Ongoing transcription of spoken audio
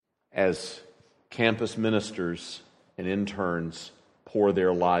as campus ministers and interns pour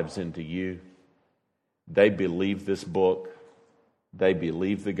their lives into you, they believe this book, they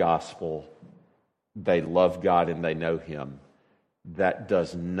believe the gospel, they love God and they know Him. That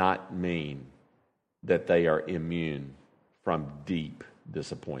does not mean that they are immune from deep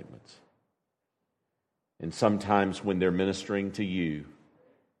disappointments. And sometimes when they're ministering to you,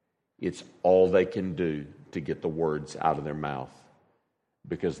 it's all they can do to get the words out of their mouth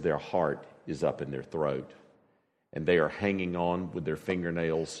because their heart is up in their throat. And they are hanging on with their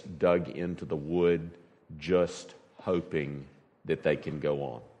fingernails dug into the wood, just hoping that they can go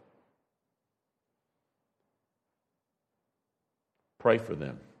on. Pray for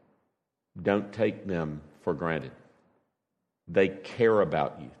them. Don't take them for granted. They care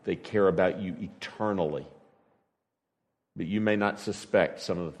about you. They care about you eternally. But you may not suspect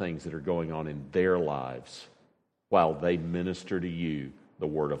some of the things that are going on in their lives while they minister to you the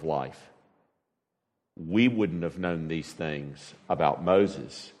word of life. We wouldn't have known these things about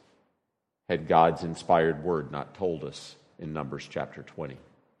Moses had God's inspired word not told us in Numbers chapter 20.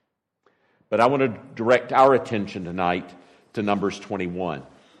 But I want to direct our attention tonight to Numbers 21.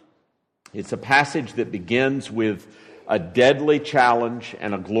 It's a passage that begins with a deadly challenge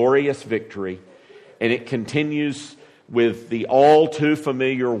and a glorious victory, and it continues with the all too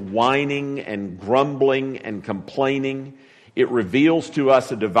familiar whining and grumbling and complaining. It reveals to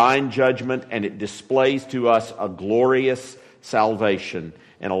us a divine judgment, and it displays to us a glorious salvation.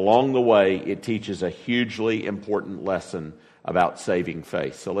 And along the way, it teaches a hugely important lesson about saving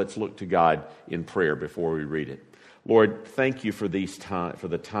faith. So let's look to God in prayer before we read it. Lord, thank you for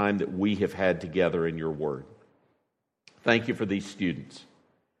the time that we have had together in your word. Thank you for these students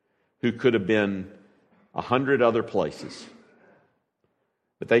who could have been 100 other places,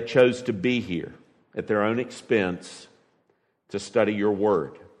 but they chose to be here at their own expense to study your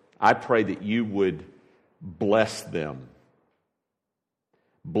word. I pray that you would bless them.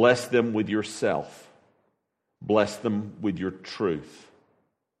 Bless them with yourself. Bless them with your truth.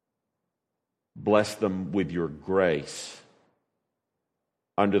 Bless them with your grace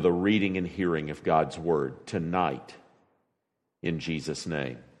under the reading and hearing of God's word tonight. In Jesus'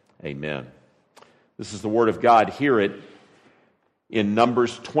 name, amen. This is the word of God. Hear it in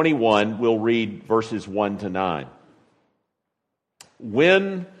Numbers 21. We'll read verses 1 to 9.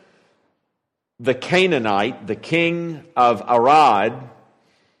 When the Canaanite, the king of Arad,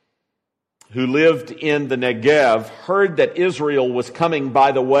 who lived in the Negev, heard that Israel was coming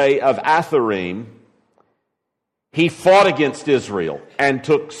by the way of Atharim, he fought against Israel and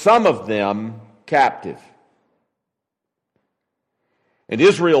took some of them captive. And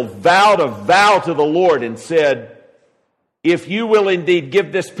Israel vowed a vow to the Lord and said, "If you will indeed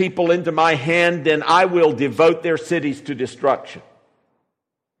give this people into my hand, then I will devote their cities to destruction."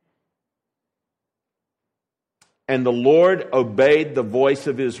 And the Lord obeyed the voice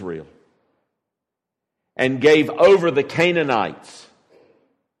of Israel and gave over the Canaanites.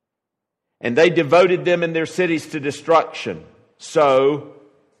 And they devoted them and their cities to destruction. So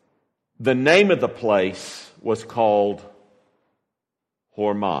the name of the place was called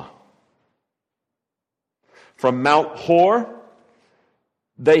Hormah. From Mount Hor,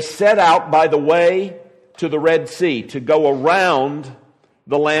 they set out by the way to the Red Sea to go around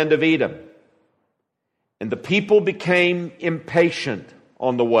the land of Edom. And the people became impatient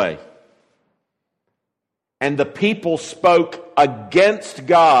on the way. And the people spoke against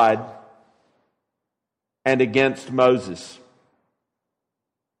God and against Moses.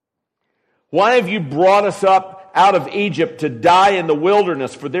 "Why have you brought us up out of Egypt to die in the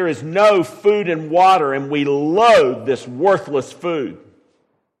wilderness? For there is no food and water, and we loathe this worthless food."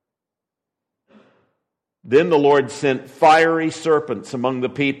 Then the Lord sent fiery serpents among the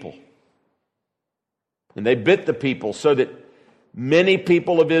people, and they bit the people so that many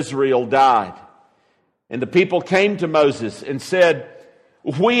people of Israel died. And the people came to Moses and said,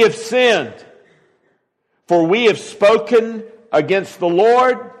 "We have sinned, for we have spoken against the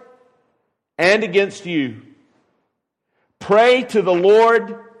Lord and against you. Pray to the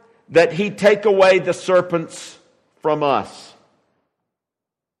Lord that he take away the serpents from us."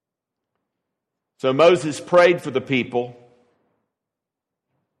 So Moses prayed for the people,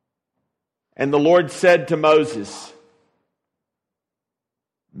 and the Lord said to Moses,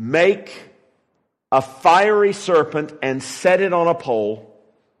 "Make a fiery serpent and set it on a pole,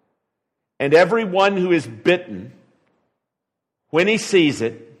 and everyone who is bitten, when he sees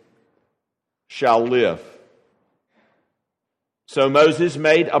it, shall live." So Moses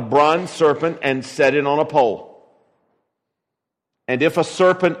made a bronze serpent and set it on a pole. And if a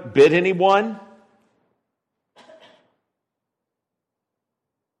serpent bit anyone,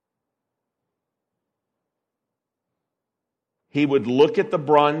 he would look at the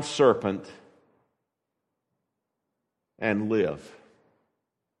bronze serpent and live.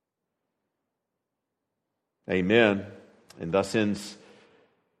 Amen. And thus ends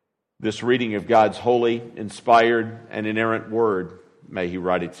this reading of God's holy, inspired, and inerrant word. May He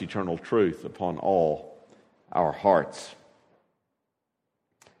write its eternal truth upon all our hearts.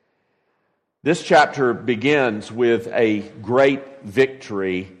 This chapter begins with a great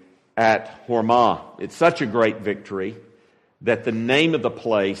victory at Hormah. It's such a great victory that the name of the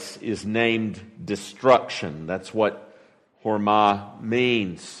place is named Destruction. That's what Hormah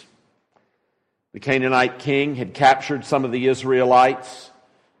means. The Canaanite king had captured some of the Israelites,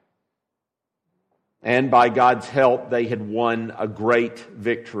 and by God's help, they had won a great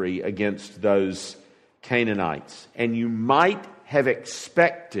victory against those Canaanites. And you might have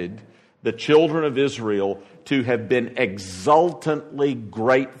expected the children of Israel to have been exultantly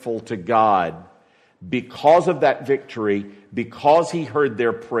grateful to God because of that victory, because He heard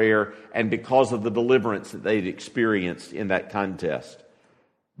their prayer, and because of the deliverance that they'd experienced in that contest.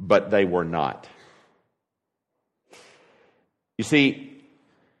 But they were not. You see,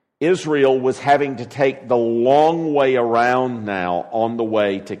 Israel was having to take the long way around now on the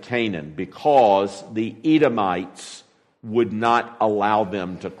way to Canaan because the Edomites would not allow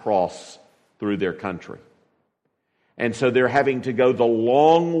them to cross through their country. And so they're having to go the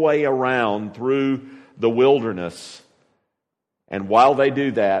long way around through the wilderness. And while they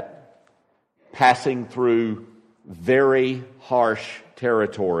do that, passing through very harsh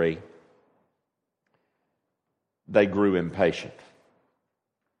territory, they grew impatient.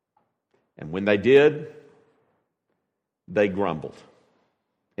 And when they did, they grumbled.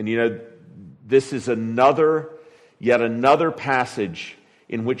 And you know, this is yet another passage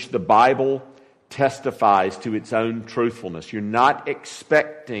in which the Bible testifies to its own truthfulness. You're not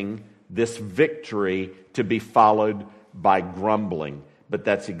expecting this victory to be followed by grumbling, but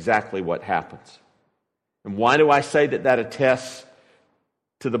that's exactly what happens. And why do I say that attests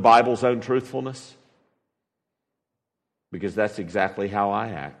to the Bible's own truthfulness? Because that's exactly how I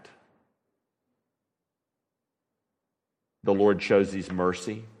act. The Lord shows His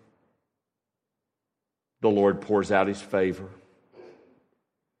mercy. The Lord pours out His favor.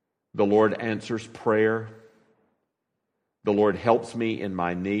 The Lord answers prayer. The Lord helps me in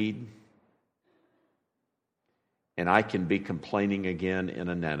my need. And I can be complaining again in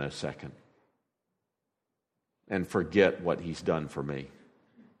a nanosecond and forget what He's done for me.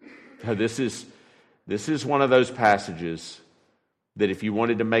 This is one of those passages that if you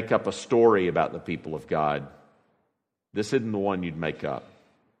wanted to make up a story about the people of God, this isn't the one you'd make up.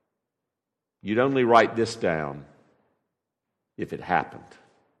 You'd only write this down if it happened,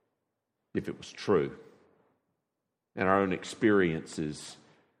 if it was true. And our own experiences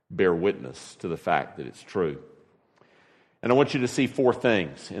bear witness to the fact that it's true. And I want you to see 4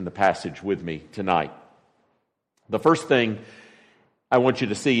 things in the passage with me tonight. The first thing I want you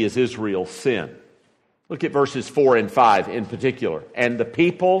to see is Israel's sin. Look at verses 4 and 5 in particular. And the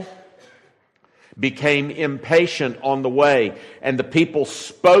people became impatient on the way, and the people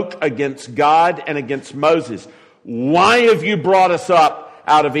spoke against God and against Moses. Why have you brought us up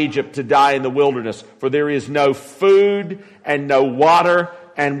out of Egypt to die in the wilderness? For there is no food and no water,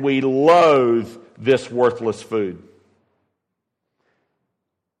 and we loathe this worthless food.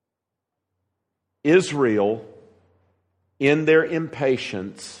 Israel, in their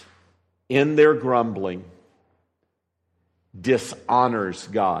impatience, in their grumbling, dishonors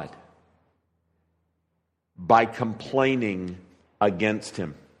God by complaining against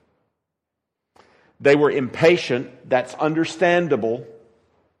Him. They were impatient, that's understandable,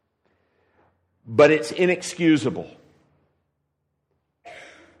 but it's inexcusable.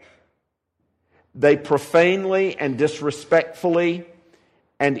 They profanely and disrespectfully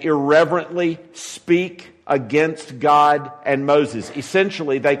and irreverently speak against God and Moses.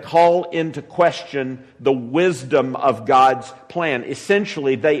 Essentially, they call into question the wisdom of God's plan.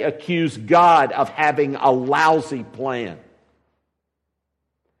 Essentially, they accuse God of having a lousy plan.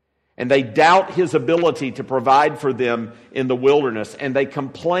 And they doubt His ability to provide for them in the wilderness. And they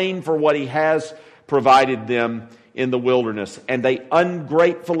complain for what He has provided them in the wilderness. And they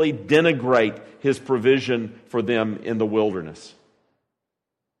ungratefully denigrate His provision for them in the wilderness.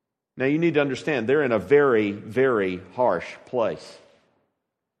 Now you need to understand, they're in a very, very harsh place.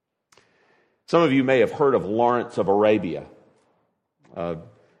 Some of you may have heard of Lawrence of Arabia, a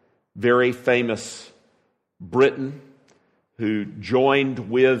very famous Briton who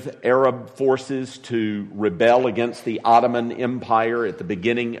joined with Arab forces to rebel against the Ottoman Empire at the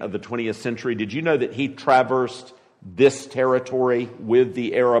beginning of the 20th century. Did you know that he traversed this territory with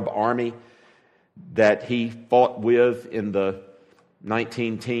the Arab army? that he fought with in the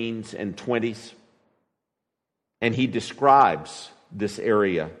 19 teens and 20s. And he describes this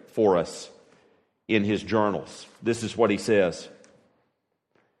area for us in his journals. This is what he says.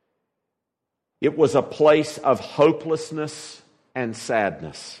 It was a place of hopelessness and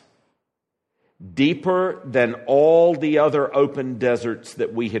sadness, deeper than all the other open deserts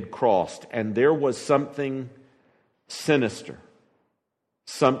that we had crossed. And there was something sinister,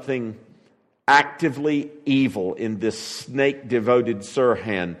 something actively evil in this snake-devoted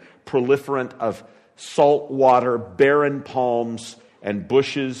Sirhan, proliferant of salt water, barren palms, and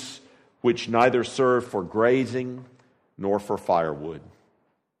bushes which neither serve for grazing nor for firewood.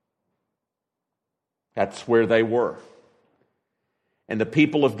 That's where they were. And the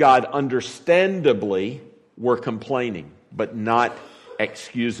people of God understandably were complaining, but not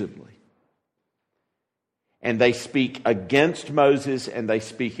excusably. And they speak against Moses and they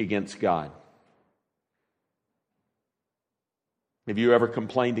speak against God. Have you ever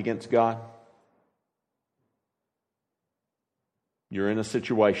complained against God? You're in a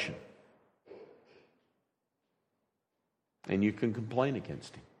situation and you can complain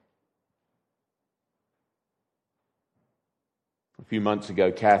against Him. A few months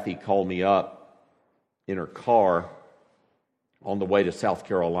ago, Kathy called me up in her car on the way to South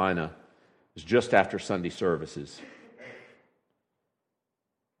Carolina. It was just after Sunday services.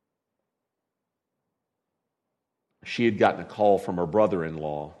 She had gotten a call from her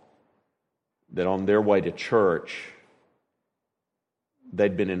brother-in-law that on their way to church,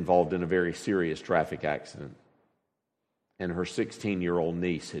 they'd been involved in a very serious traffic accident, and her 16-year-old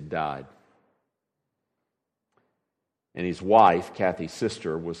niece had died. And his wife, Kathy's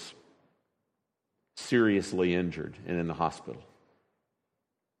sister, was seriously injured and in the hospital.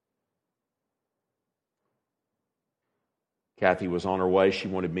 Kathy was on her way. She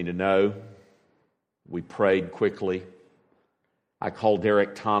wanted me to know. We prayed quickly. I called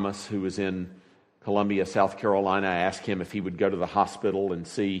Derek Thomas, who was in Columbia, South Carolina. I asked him if he would go to the hospital and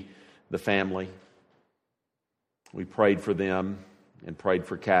see the family. We prayed for them and prayed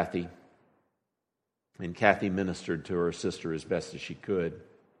for Kathy. And Kathy ministered to her sister as best as she could.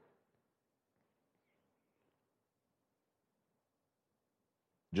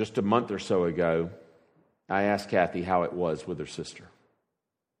 Just a month or so ago, I asked Kathy how it was with her sister.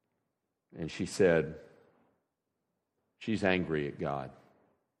 And she said, she's angry at God.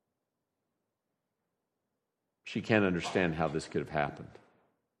 She can't understand how this could have happened.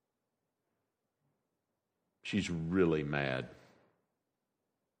 She's really mad.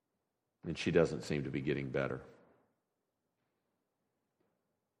 And she doesn't seem to be getting better.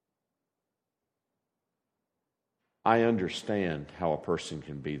 I understand how a person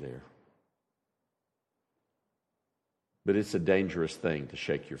can be there. But it's a dangerous thing to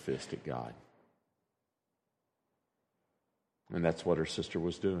shake your fist at God. And that's what her sister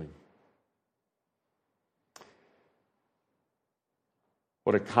was doing.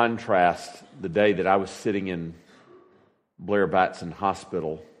 What a contrast, the day that I was sitting in Blair Batson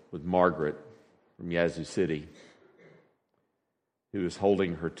Hospital with Margaret from Yazoo City, who was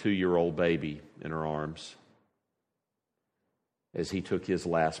holding her 2-year-old baby in her arms as he took his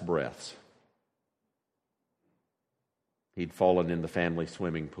last breaths. He'd fallen in the family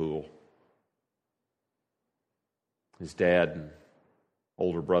swimming pool. His dad and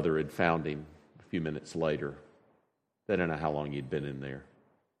older brother had found him a few minutes later. They don't know how long he'd been in there.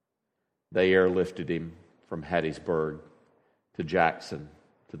 They airlifted him from Hattiesburg to Jackson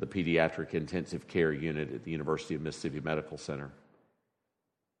to the pediatric intensive care unit at the University of Mississippi Medical Center.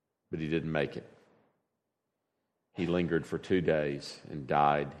 But he didn't make it. He lingered for 2 days and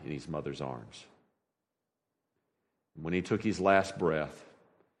died in his mother's arms. When he took his last breath,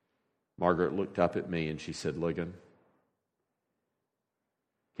 Margaret looked up at me and she said, "Ligon,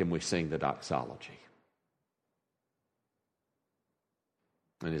 can we sing the doxology?"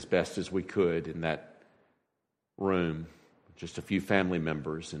 And as best as we could in that room, just a few family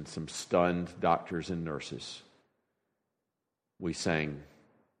members and some stunned doctors and nurses, we sang,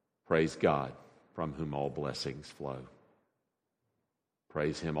 "Praise God, from whom all blessings flow.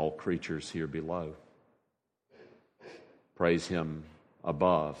 Praise Him, all creatures here below. Praise Him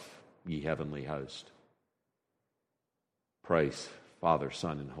above, ye heavenly host. Praise Father,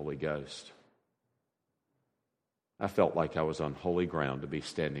 Son, and Holy Ghost." I felt like I was on holy ground to be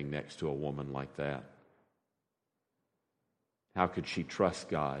standing next to a woman like that. How could she trust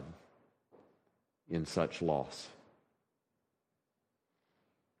God in such loss?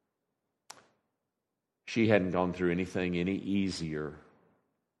 She hadn't gone through anything any easier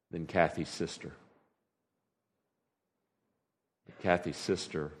than Kathy's sister. Kathy's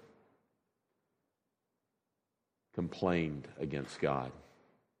sister complained against God.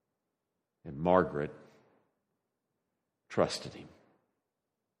 And Margaret trusted him.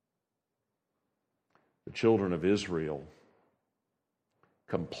 The children of Israel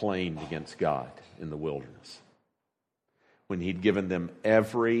complained against God in the wilderness when he'd given them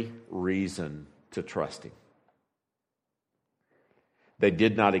every reason to trust him. They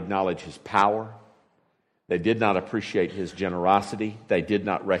did not acknowledge his power. They did not appreciate his generosity. They did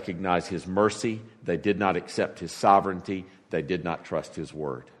not recognize his mercy. They did not accept his sovereignty. They did not trust his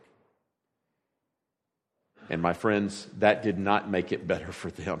word. And my friends, that did not make it better for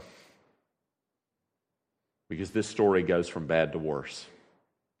them. Because this story goes from bad to worse.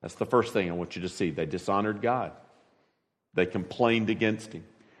 That's the first thing I want you to see. They dishonored God. They complained against him.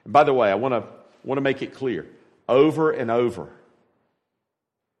 And by the way, I want to make it clear. Over and over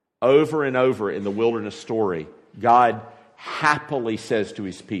in the wilderness story, God happily says to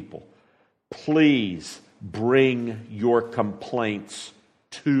his people, please bring your complaints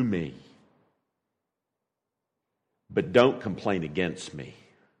to me. But don't complain against me.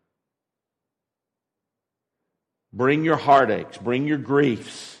 Bring your heartaches, bring your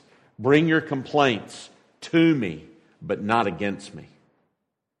griefs, bring your complaints to me, but not against me.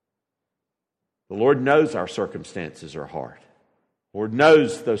 The Lord knows our circumstances are hard. The Lord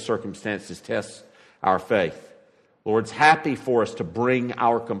knows those circumstances test our faith. The Lord's happy for us to bring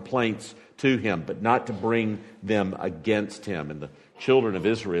our complaints to him, but not to bring them against him. And the children of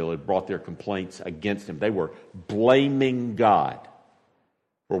Israel had brought their complaints against him. They were blaming God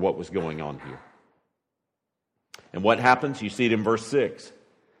for what was going on here. And what happens? You see it in verse 6.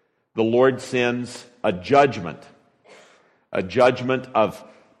 The Lord sends a judgment of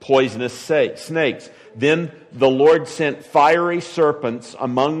poisonous snakes. Then the Lord sent fiery serpents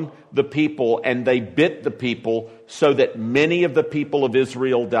among the people, and they bit the people, so that many of the people of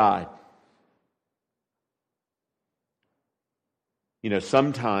Israel died. You know,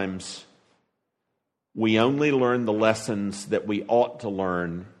 sometimes we only learn the lessons that we ought to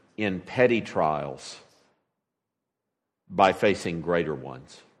learn in petty trials by facing greater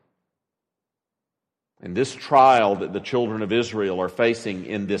ones. And this trial that the children of Israel are facing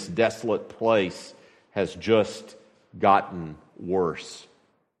in this desolate place has just gotten worse.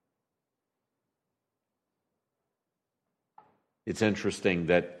 It's interesting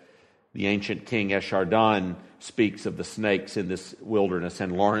that the ancient king Esarhaddon speaks of the snakes in this wilderness,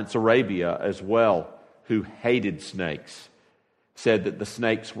 and Lawrence Arabia as well, who hated snakes, said that the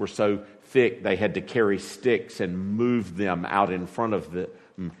snakes were so thick they had to carry sticks and move them out in front of them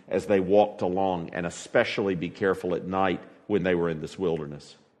as they walked along, and especially be careful at night when they were in this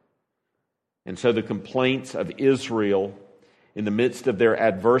wilderness. And so the complaints of Israel in the midst of their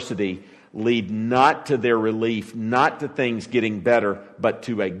adversity lead not to their relief, not to things getting better, but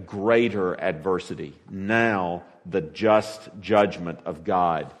to a greater adversity. Now the just judgment of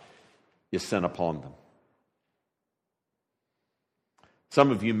God is sent upon them.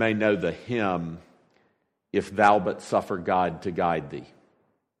 Some of you may know the hymn, "If Thou But Suffer God to Guide Thee."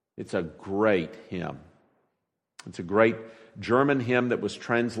 It's a great hymn. It's a great German hymn that was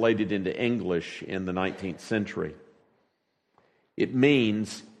translated into English in the 19th century. It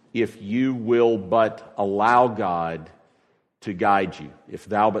means, if you will but allow God to guide you, if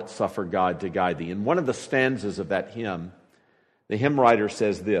thou but suffer God to guide thee. In one of the stanzas of that hymn, the hymn writer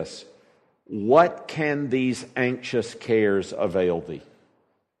says this: "What can these anxious cares avail thee?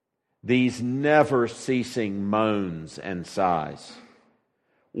 These never-ceasing moans and sighs.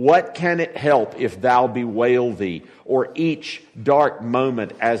 What can it help if thou bewail thee, or each dark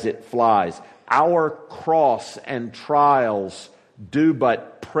moment as it flies? Our cross and trials do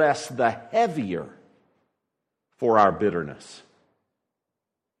but press the heavier for our bitterness."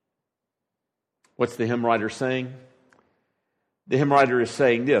 What's the hymn writer saying? The hymn writer is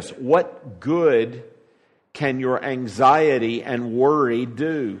saying this: what good can your anxiety and worry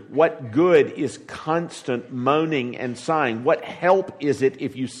do? What good is constant moaning and sighing? What help is it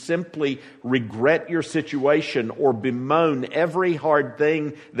if you simply regret your situation or bemoan every hard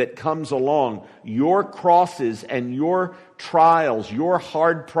thing that comes along? Your crosses and your trials, your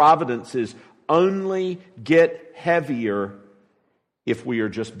hard providences only get heavier if we are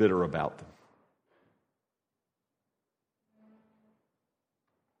just bitter about them.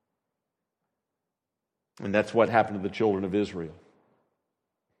 And that's what happened to the children of Israel.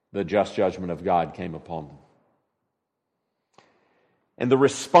 The just judgment of God came upon them. And the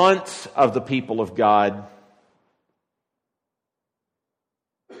response of the people of God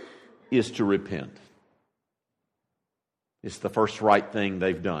is to repent. It's the first right thing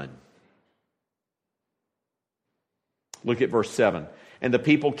they've done. Look at verse 7. And the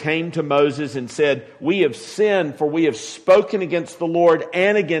people came to Moses and said, "We have sinned, for we have spoken against the Lord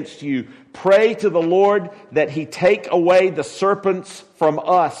and against you. Pray to the Lord that he take away the serpents from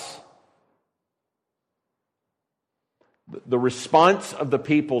us." The response of the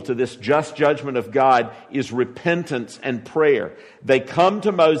people to this just judgment of God is repentance and prayer. They come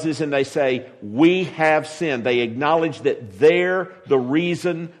to Moses and they say, "We have sinned." They acknowledge that they're the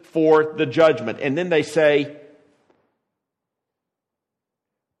reason for the judgment. And then they say,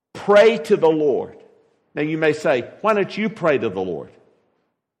 "Pray to the Lord." Now you may say, "Why don't you pray to the Lord?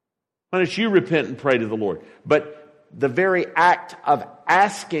 Why don't you repent and pray to the Lord?" But the very act of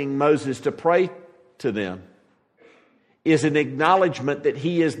asking Moses to pray to them is an acknowledgement that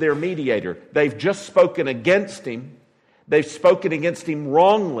he is their mediator. They've just spoken against him. They've spoken against him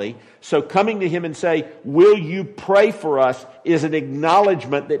wrongly. So coming to him and say, "Will you pray for us?" is an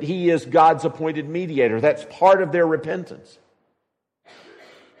acknowledgement that he is God's appointed mediator. That's part of their repentance.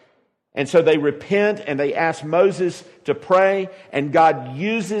 And so they repent and they ask Moses to pray, and God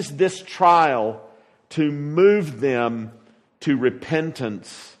uses this trial to move them to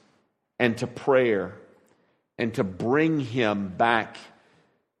repentance and to prayer, and to bring them back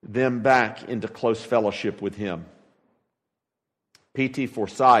into close fellowship with him. P.T.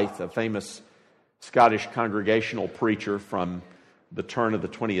 Forsyth, a famous Scottish congregational preacher from the turn of the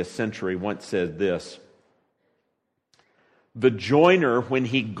 20th century, once said this: "The joiner, when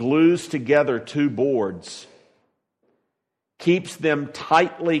he glues together two boards, keeps them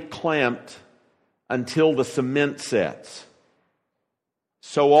tightly clamped until the cement sets.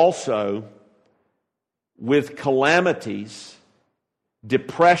 So also, with calamities,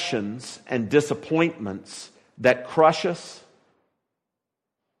 depressions, and disappointments that crush us,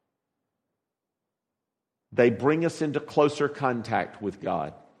 they bring us into closer contact with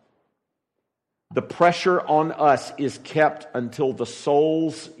God. The pressure on us is kept until the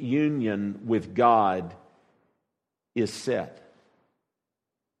soul's union with God is set."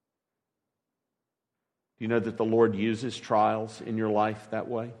 Do you know that the Lord uses trials in your life that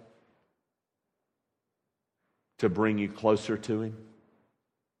way? To bring you closer to him?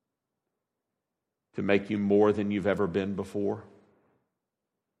 To make you more than you've ever been before?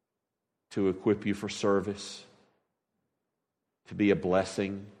 To equip you for service? To be a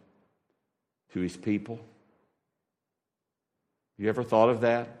blessing to his people? You ever thought of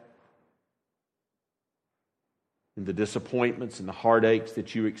that? In the disappointments and the heartaches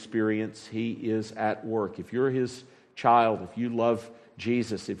that you experience, he is at work. If you're his child, if you love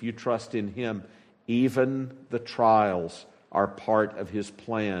Jesus, if you trust in him, even the trials are part of his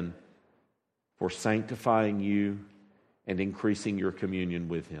plan for sanctifying you and increasing your communion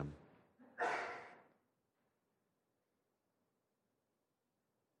with him.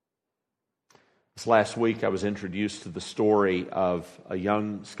 This last week I was introduced to the story of a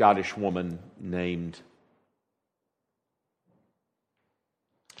young Scottish woman named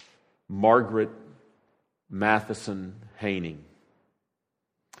Margaret Matheson Haining.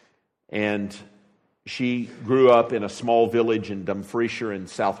 And she grew up in a small village in Dumfriesshire in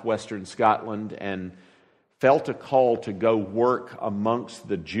southwestern Scotland and felt a call to go work amongst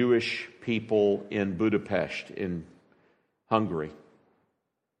the Jewish people in Budapest in Hungary.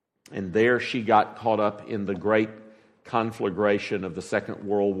 And there she got caught up in the great conflagration of the Second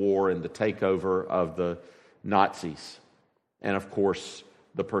World War and the takeover of the Nazis. And of course,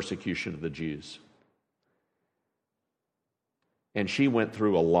 the persecution of the Jews. And she went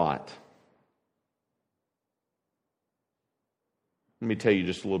through a lot. Let me tell you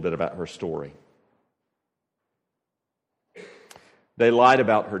just a little bit about her story. They lied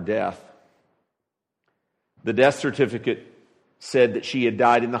about her death. The death certificate said that she had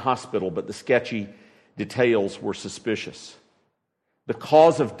died in the hospital, but the sketchy details were suspicious. The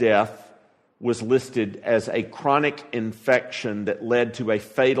cause of death was listed as a chronic infection that led to a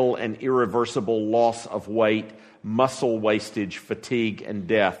fatal and irreversible loss of weight, muscle wastage, fatigue, and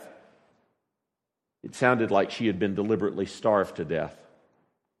death. It sounded like she had been deliberately starved to death.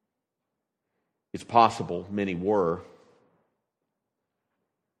 It's possible many were.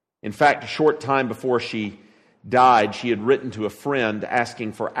 In fact, a short time before she died, she had written to a friend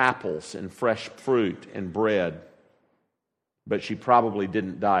asking for apples and fresh fruit and bread. But she probably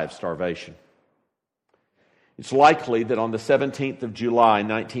didn't die of starvation. It's likely that on the 17th of July,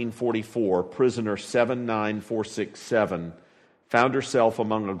 1944, prisoner 79467 found herself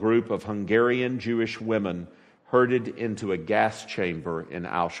among a group of Hungarian Jewish women herded into a gas chamber in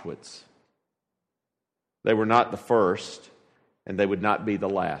Auschwitz. They were not the first, and they would not be the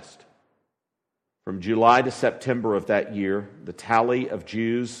last. From July to September of that year, the tally of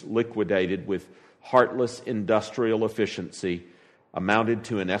Jews liquidated with heartless industrial efficiency amounted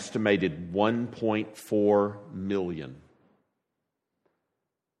to an estimated 1.4 million,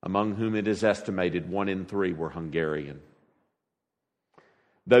 among whom it is estimated 1 in 3 were Hungarian.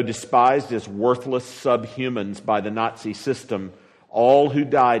 Though despised as worthless subhumans by the Nazi system, all who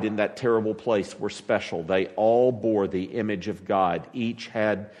died in that terrible place were special. They all bore the image of God. Each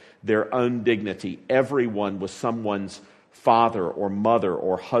had their own dignity. Everyone was someone's father or mother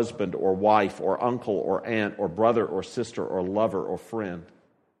or husband or wife or uncle or aunt or brother or sister or lover or friend.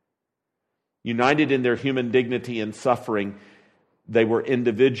 United in their human dignity and suffering, they were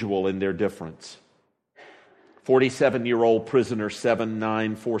individual in their difference. 47-year-old prisoner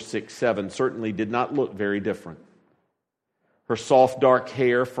 79467 certainly did not look very different. Her soft dark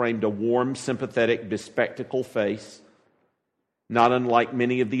hair framed a warm, sympathetic, bespectacled face, not unlike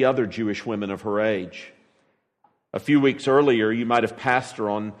many of the other Jewish women of her age. A few weeks earlier, you might have passed her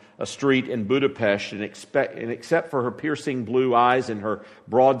on a street in Budapest, and except for her piercing blue eyes and her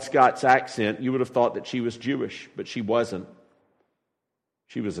broad Scots accent, you would have thought that she was Jewish, but she wasn't.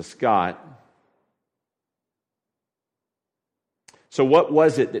 She was a Scot. So what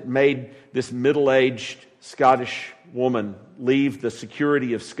was it that made this middle-aged Scottish woman leave the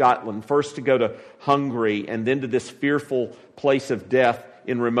security of Scotland, first to go to Hungary and then to this fearful place of death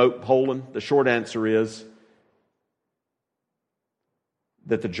in remote Poland? The short answer is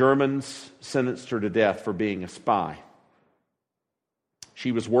that the Germans sentenced her to death for being a spy.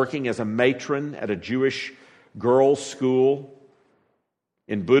 She was working as a matron at a Jewish girls' school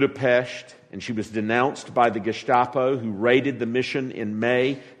in Budapest, and she was denounced by the Gestapo, who raided the mission in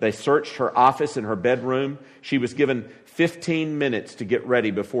May. They searched her office and her bedroom. She was given 15 minutes to get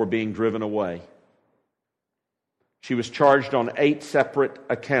ready before being driven away. She was charged on 8 separate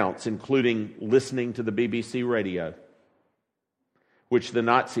accounts, including listening to the BBC radio, which the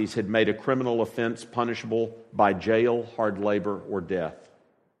Nazis had made a criminal offense punishable by jail, hard labor, or death.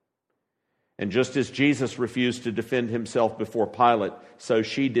 And just as Jesus refused to defend himself before Pilate, so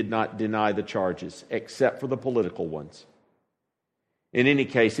she did not deny the charges, except for the political ones. In any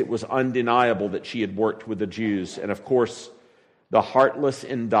case, it was undeniable that she had worked with the Jews, and of course, the heartless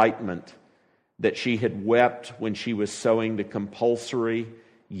indictment that she had wept when she was sewing the compulsory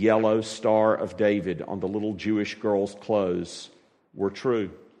yellow Star of David on the little Jewish girl's clothes were true.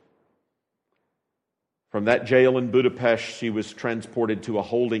 From that jail in Budapest, she was transported to a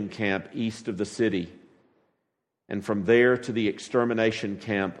holding camp east of the city, and from there to the extermination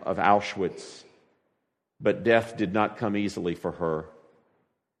camp of Auschwitz. But death did not come easily for her.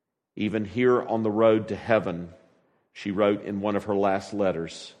 Even here on the road to heaven, she wrote in one of her last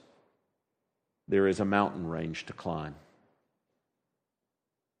letters, "There is a mountain range to climb."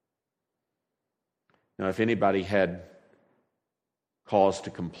 Now, if anybody had cause to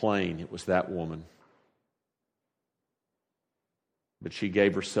complain, it was that woman. But she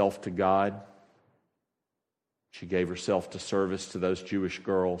gave herself to God. She gave herself to service to those Jewish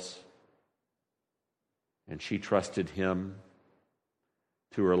girls. And she trusted Him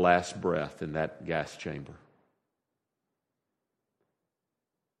to her last breath in that gas chamber.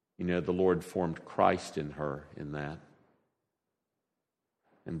 You know, the Lord formed Christ in her in that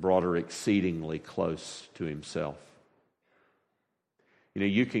and brought her exceedingly close to Himself. You know,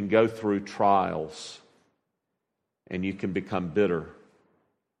 you can go through trials and you can become bitter,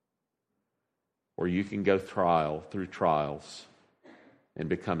 or you can go through trials and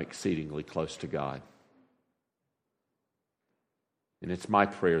become exceedingly close to God. And it's my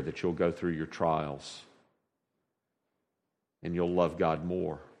prayer that you'll go through your trials and you'll love God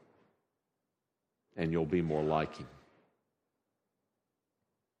more and you'll be more like Him.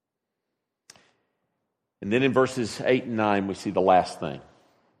 And then in verses 8 and 9, we see the last thing: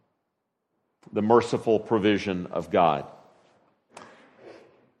 the merciful provision of God.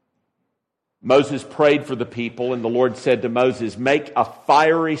 Moses prayed for the people, and the Lord said to Moses, "Make a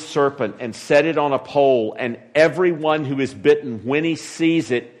fiery serpent and set it on a pole, and everyone who is bitten, when he sees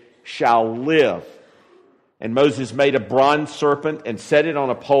it, shall live." And Moses made a bronze serpent and set it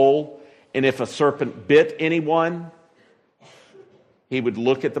on a pole, and if a serpent bit anyone, he would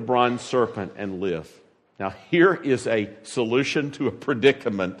look at the bronze serpent and live. Now, here is a solution to a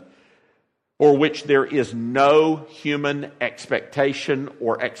predicament for which there is no human expectation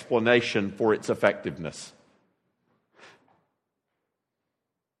or explanation for its effectiveness.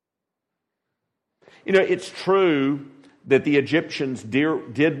 You know, it's true that the Egyptians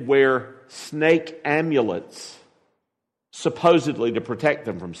did wear snake amulets, supposedly to protect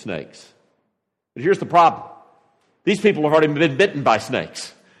them from snakes. But here's the problem. These people have already been bitten by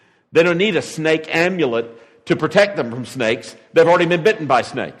snakes. They don't need a snake amulet to protect them from snakes. They've already been bitten by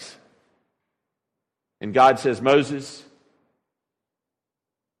snakes. And God says, "Moses,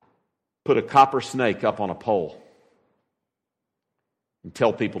 put a copper snake up on a pole and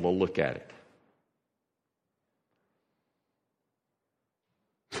tell people to look at it.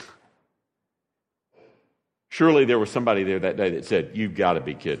 Surely there was somebody there that day that said, "You've got to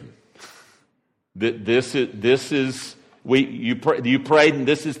be kidding. You prayed and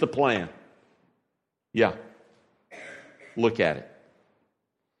this is the plan." Yeah. Look at it.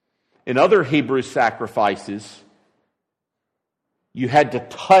 In other Hebrew sacrifices, you had to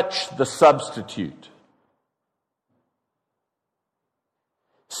touch the substitute,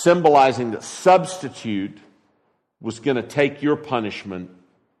 symbolizing that substitute was going to take your punishment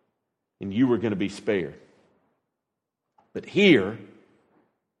and you were going to be spared. But here,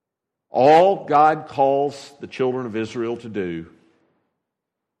 all God calls the children of Israel to do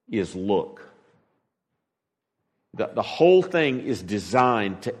is look. The whole thing is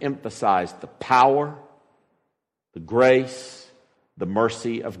designed to emphasize the power, the grace, the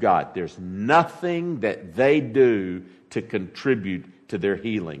mercy of God. There's nothing that they do to contribute to their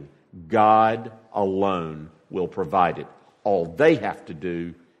healing. God alone will provide it. All they have to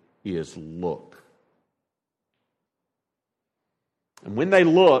do is look. And when they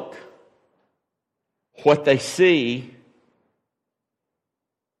look, what they see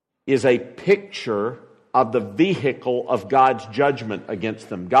is a picture of the vehicle of God's judgment against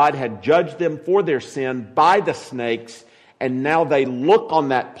them. God had judged them for their sin by the snakes, and now they look on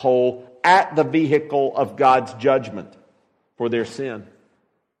that pole at the vehicle of God's judgment for their sin.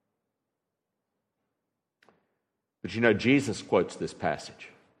 But you know, Jesus quotes this passage.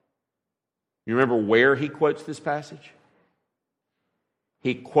 You remember where he quotes this passage?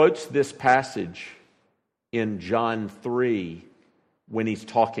 He quotes this passage in John 3 when he's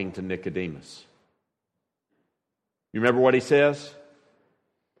talking to Nicodemus. You remember what he says?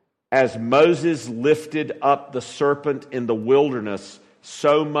 As Moses lifted up the serpent in the wilderness,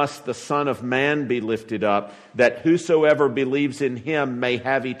 so must the Son of Man be lifted up, that whosoever believes in him may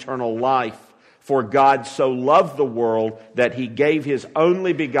have eternal life. For God so loved the world that he gave his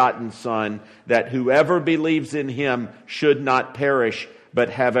only begotten Son, that whoever believes in him should not perish, but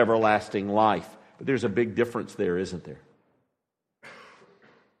have everlasting life. But there's a big difference there, isn't there?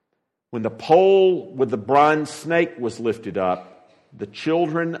 When the pole with the bronze snake was lifted up, the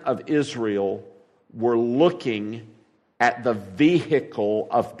children of Israel were looking at the vehicle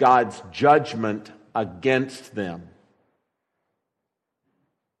of God's judgment against them.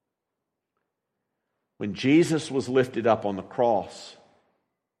 When Jesus was lifted up on the cross,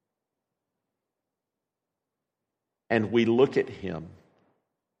 and we look at him,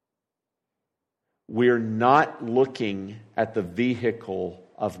 we're not looking at the vehicle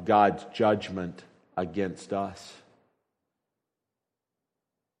of God's judgment against us.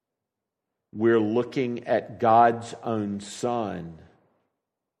 We're looking at God's own Son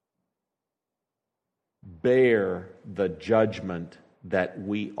bear the judgment that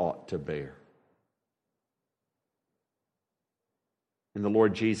we ought to bear. And the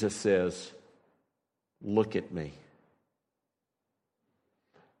Lord Jesus says, "Look at me."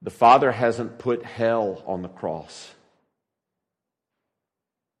 The Father hasn't put hell on the cross.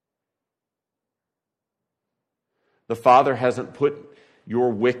 The Father hasn't put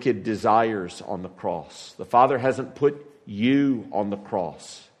your wicked desires on the cross. The Father hasn't put you on the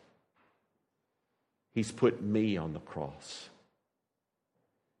cross. He's put me on the cross.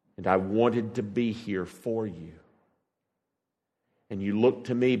 And I wanted to be here for you. And you look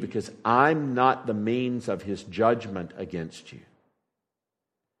to me because I'm not the means of his judgment against you.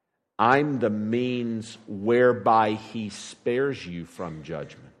 I'm the means whereby he spares you from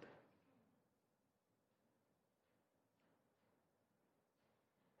judgment.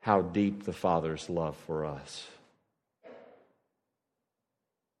 How deep the Father's love for us.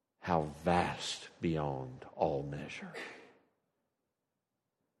 How vast beyond all measure.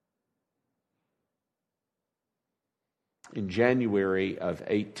 In January of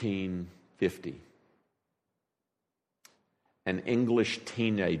 1850, an English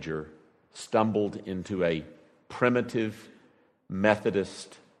teenager stumbled into a primitive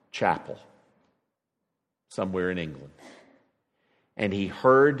Methodist chapel somewhere in England. And he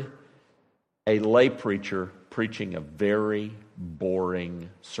heard a lay preacher preaching a very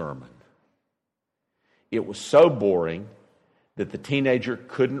boring sermon. It was so boring that the teenager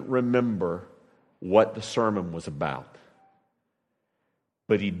couldn't remember what the sermon was about.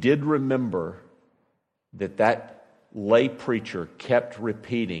 But he did remember that lay preacher kept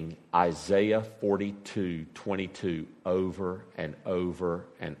repeating Isaiah 42:22 over and over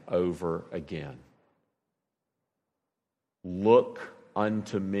and over again. Look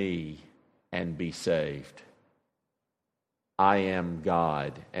unto me and be saved, I am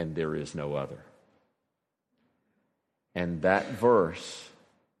God and there is no other. And that verse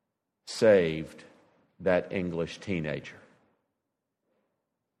saved that English teenager.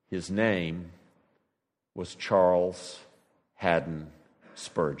 His name was Charles Haddon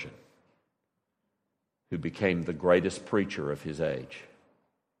Spurgeon, who became the greatest preacher of his age.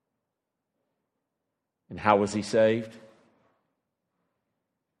 And how was he saved?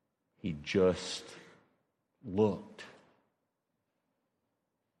 He just looked.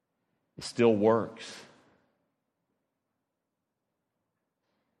 It still works.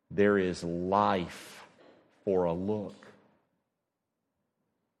 There is life for a look.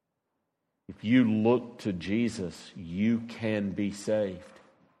 If you look to Jesus, you can be saved.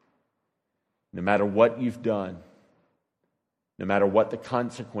 No matter what you've done, no matter what the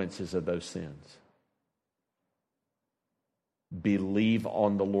consequences of those sins, believe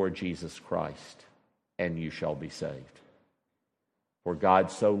on the Lord Jesus Christ, and you shall be saved. For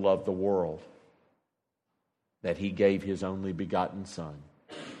God so loved the world that He gave His only begotten Son,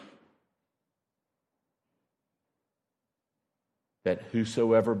 that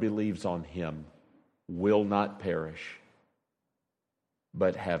whosoever believes on Him will not perish,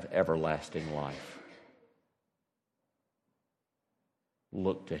 but have everlasting life.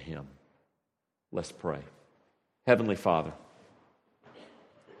 Look to Him. Let's pray. Heavenly Father,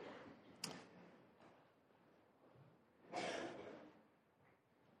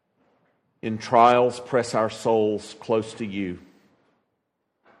 in trials, press our souls close to You.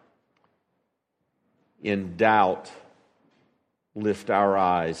 In doubt, lift our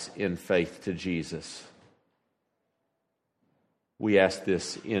eyes in faith to Jesus. We ask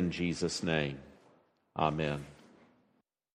this in Jesus' name. Amen.